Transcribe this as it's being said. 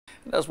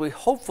And as we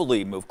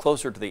hopefully move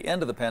closer to the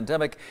end of the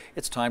pandemic,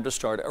 it's time to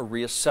start a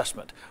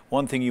reassessment.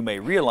 One thing you may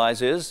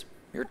realize is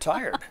you're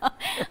tired.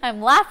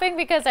 I'm laughing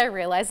because I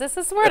realized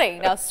this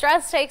morning. Now,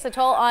 stress takes a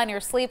toll on your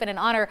sleep, and in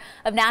honor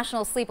of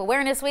National Sleep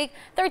Awareness Week,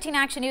 13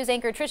 Action News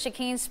anchor Trisha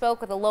Keene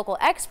spoke with a local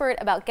expert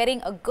about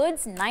getting a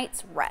good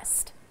night's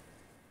rest.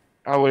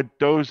 I would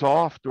doze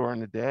off during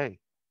the day,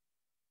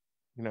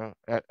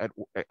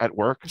 at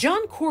work.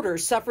 John Corder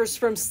suffers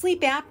from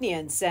sleep apnea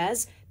and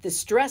says the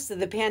stress of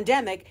the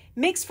pandemic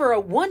makes for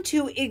a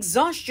 1-2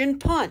 exhaustion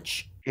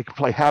punch. It can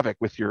play havoc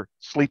with your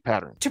sleep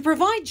pattern. To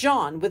provide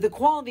John with the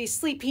quality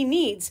sleep he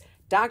needs,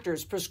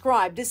 doctors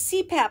prescribed a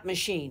CPAP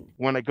machine.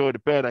 When I go to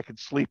bed, I can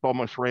sleep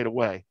almost right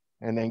away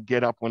and then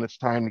get up when it's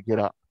time to get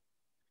up.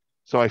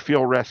 So I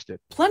feel rested.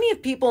 Plenty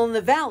of people in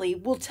the valley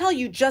will tell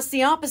you just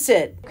the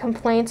opposite.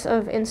 Complaints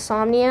of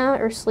insomnia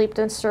or sleep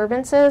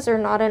disturbances or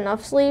not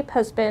enough sleep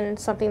has been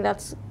something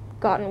that's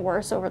gotten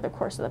worse over the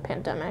course of the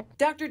pandemic.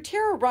 Dr.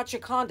 Tara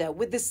Rachakonda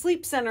with the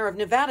Sleep Center of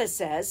Nevada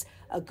says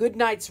a good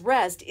night's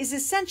rest is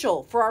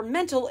essential for our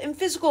mental and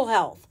physical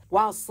health.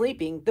 While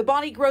sleeping, the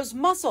body grows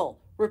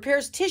muscle,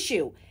 repairs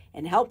tissue,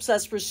 and helps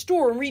us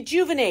restore and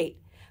rejuvenate.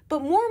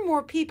 But more and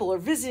more people are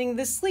visiting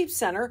the Sleep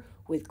Center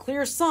with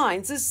clear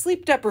signs of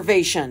sleep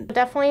deprivation.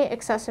 Definitely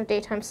excessive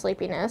daytime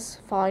sleepiness,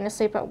 falling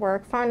asleep at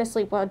work, falling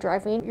asleep while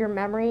driving, your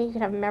memory, you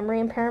can have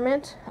memory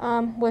impairment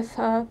with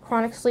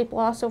chronic sleep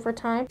loss over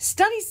time.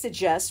 Studies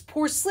suggest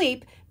poor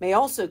sleep may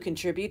also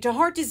contribute to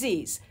heart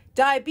disease,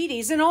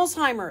 diabetes, and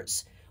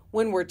Alzheimer's.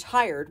 When we're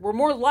tired, we're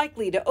more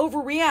likely to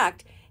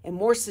overreact and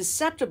more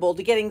susceptible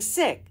to getting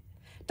sick.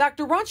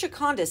 Dr.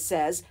 Rachakonda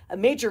says a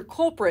major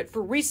culprit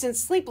for recent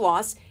sleep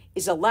loss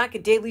is a lack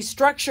of daily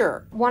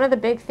structure. One of the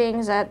big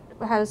things that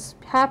has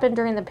happened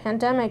during the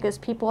pandemic is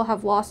people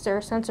have lost their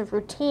sense of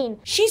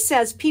routine. She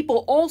says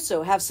people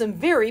also have some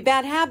very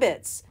bad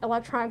habits.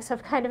 Electronics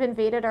have kind of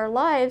invaded our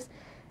lives.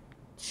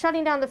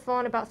 Shutting down the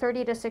phone about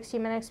 30 to 60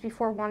 minutes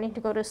before wanting to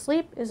go to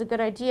sleep is a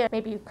good idea.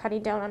 Maybe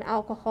cutting down on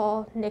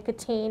alcohol,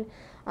 nicotine,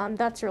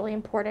 that's really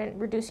important.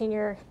 Reducing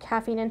your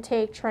caffeine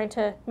intake, trying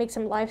to make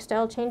some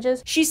lifestyle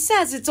changes. She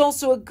says it's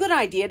also a good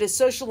idea to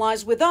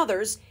socialize with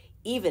others,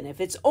 even if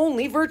it's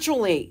only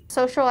virtually.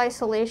 Social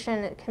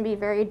isolation can be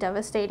very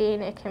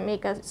devastating. It can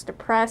make us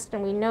depressed,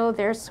 and we know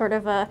there's sort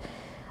of a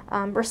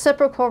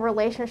reciprocal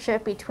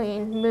relationship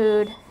between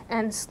mood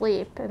and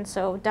sleep, and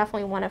so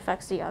definitely one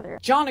affects the other.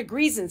 John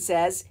agrees and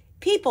says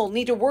people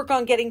need to work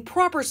on getting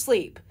proper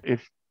sleep.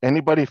 If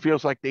anybody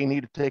feels like they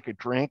need to take a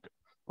drink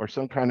or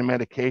some kind of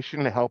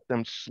medication to help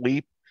them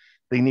sleep,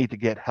 they need to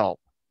get help,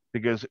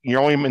 because you're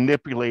only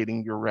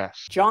manipulating your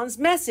rest. John's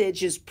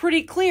message is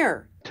pretty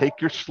clear.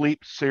 Take your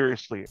sleep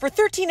seriously. For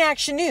 13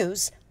 Action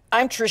News,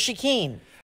 I'm Trisha Keene.